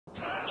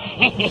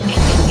Hey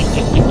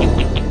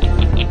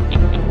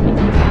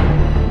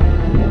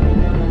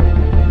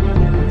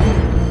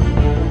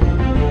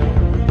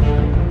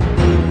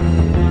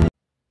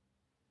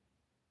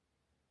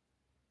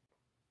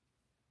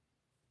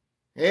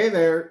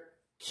there,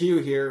 Q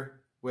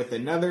here with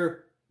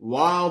another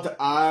Wild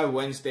Eye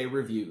Wednesday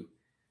review.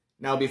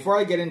 Now before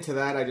I get into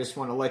that, I just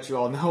want to let you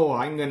all know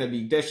I'm going to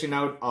be dishing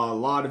out a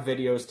lot of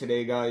videos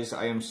today, guys.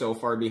 I am so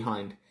far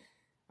behind.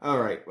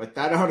 Alright, with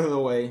that out of the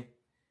way,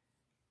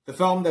 the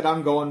film that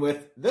I'm going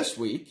with this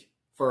week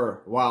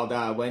for Wild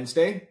Eye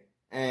Wednesday,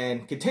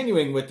 and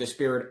continuing with the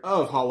spirit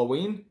of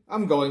Halloween,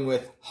 I'm going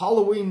with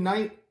Halloween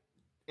Night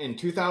in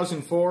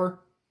 2004.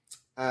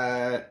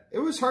 It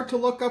was hard to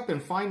look up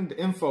and find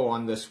info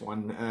on this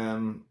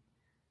one.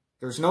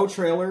 There's no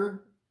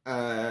trailer.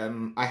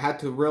 I had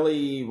to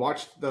really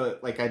watch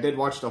I did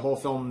watch the whole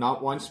film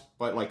not once,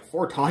 but like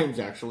 4 times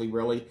actually,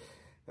 really,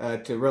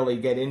 to really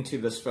get into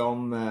this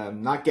film.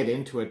 Not get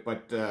into it,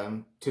 but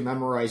to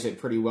memorize it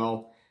pretty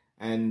well,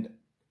 and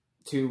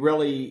to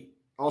really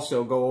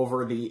also go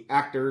over the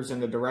actors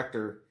and the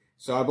director.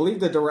 So I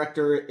believe the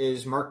director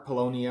is Mark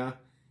Polonia.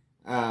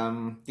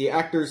 The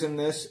actors in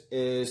this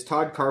is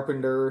Todd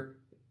Carpenter,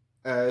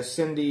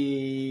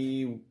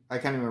 Cindy, I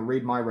can't even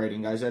read my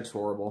writing, guys, that's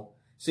horrible.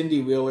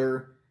 Cindy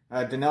Wheeler,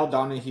 Danelle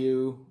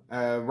Donahue,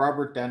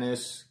 Robert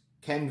Dennis,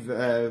 Ken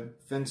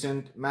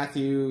Vincent,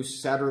 Matthew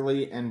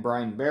Satterley, and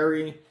Brian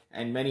Barry,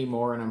 and many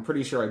more, and I'm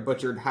pretty sure I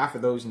butchered half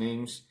of those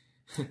names.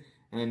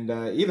 And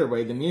either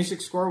way, the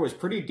music score was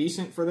pretty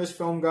decent for this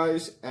film,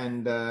 guys,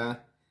 and the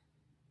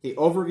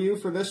overview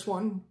for this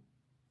one: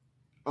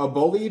 a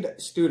bullied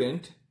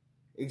student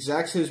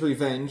exacts his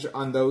revenge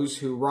on those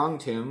who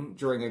wronged him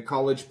during a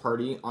college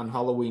party on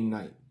Halloween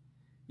night.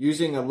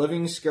 Using a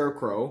living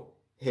scarecrow,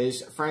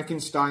 his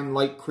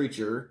Frankenstein-like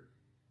creature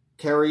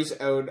carries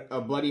out a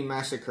bloody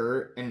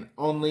massacre, and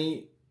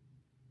only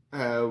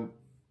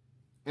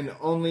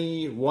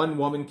one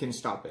woman can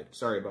stop it.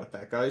 Sorry about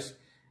that, guys.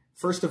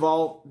 First of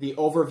all, the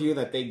overview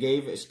that they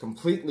gave is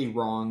completely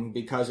wrong,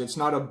 because it's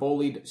not a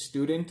bullied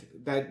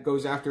student that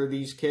goes after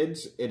these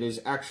kids. It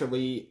is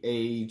actually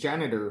a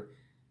janitor.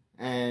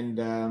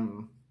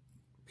 And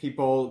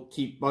people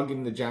keep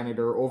bugging the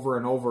janitor over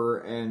and over,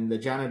 and the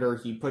janitor,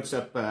 he puts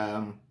up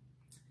some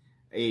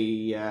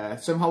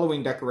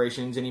Halloween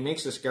decorations, and he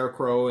makes a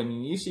scarecrow,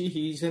 and you see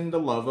he's in the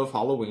love of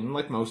Halloween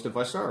like most of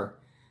us are.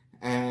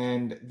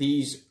 And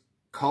these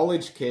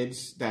college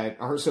kids that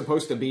are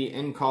supposed to be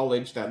in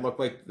college, that look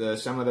like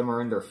some of them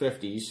are in their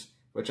 50s,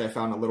 which I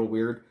found a little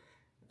weird,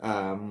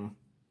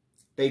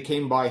 they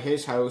came by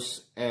his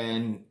house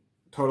and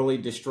totally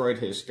destroyed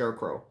his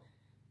scarecrow.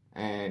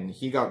 And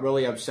he got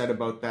really upset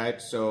about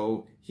that,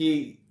 so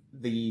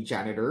the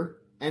janitor,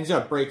 ends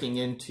up breaking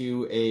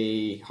into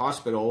a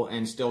hospital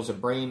and steals a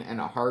brain and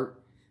a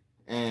heart,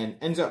 and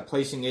ends up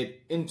placing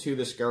it into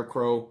the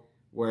scarecrow,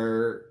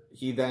 where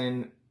he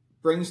then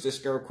brings the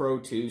scarecrow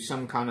to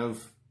some kind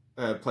of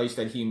place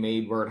that he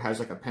made where it has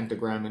like a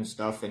pentagram and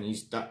stuff, and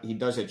he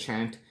does a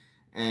chant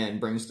and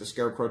brings the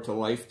scarecrow to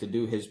life to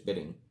do his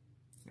bidding.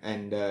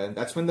 And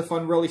that's when the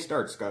fun really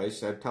starts,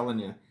 guys. I'm telling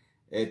you.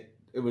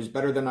 It was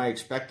better than I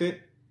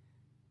expected.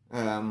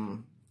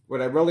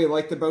 What I really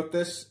liked about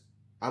this,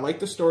 I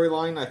liked the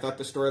storyline. I thought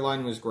the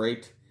storyline was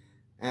great.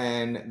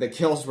 And the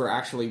kills were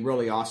actually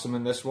really awesome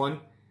in this one.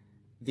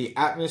 The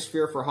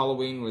atmosphere for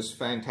Halloween was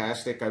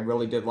fantastic. I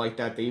really did like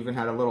that. They even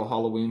had a little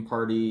Halloween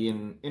party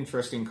and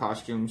interesting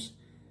costumes.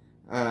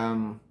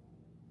 The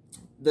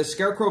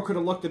Scarecrow could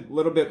have looked a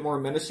little bit more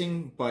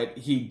menacing, but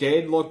he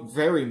did look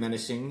very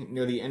menacing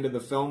near the end of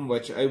the film,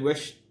 which I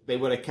wish they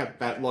would have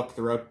kept that look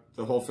throughout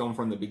the whole film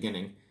from the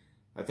beginning.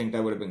 I think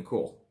that would have been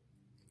cool.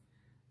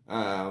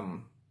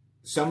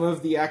 Some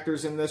of the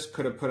actors in this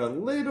could have put a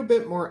little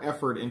bit more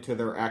effort into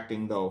their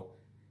acting, though.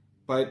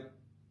 But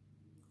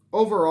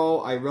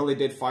overall, I really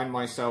did find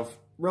myself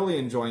really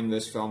enjoying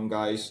this film,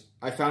 guys.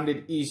 I found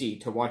it easy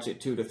to watch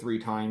it 2 to 3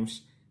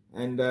 times,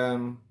 and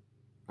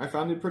I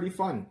found it pretty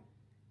fun.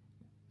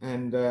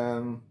 And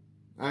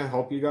I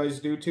hope you guys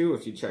do too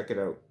if you check it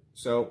out.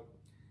 So,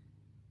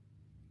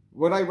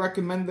 would I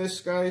recommend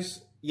this,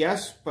 guys?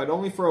 Yes, but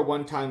only for a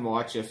one-time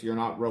watch if you're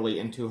not really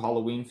into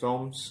Halloween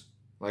films,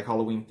 like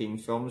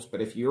Halloween-themed films.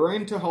 But if you're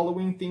into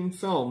Halloween-themed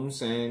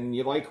films and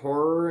you like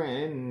horror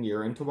and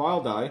you're into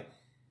Wild Eye,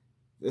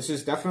 this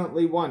is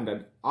definitely one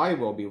that I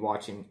will be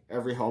watching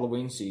every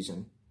Halloween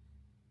season.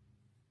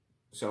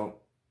 So,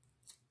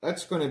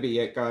 that's going to be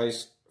it,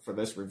 guys, for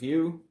this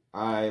review.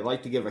 I'd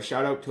like to give a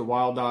shout-out to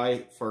Wild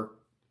Eye for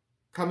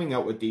coming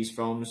out with these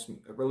films,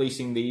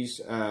 releasing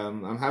these.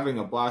 I'm having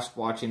a blast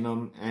watching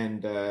them,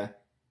 and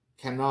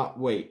cannot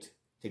wait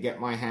to get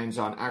my hands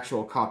on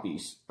actual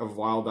copies of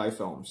Wild Eye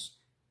films.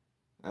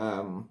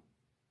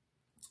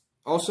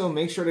 Also,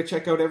 make sure to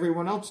check out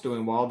everyone else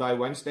doing Wild Eye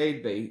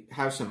Wednesday. They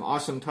have some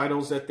awesome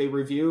titles that they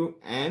review,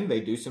 and they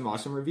do some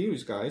awesome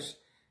reviews, guys.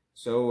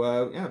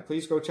 So, yeah,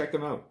 please go check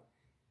them out.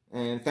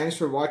 And thanks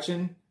for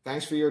watching.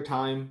 Thanks for your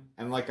time.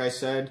 And like I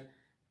said,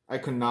 I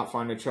could not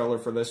find a trailer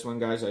for this one,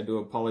 guys. I do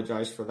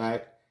apologize for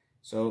that.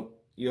 So,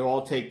 you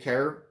all take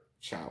care,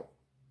 Ciao.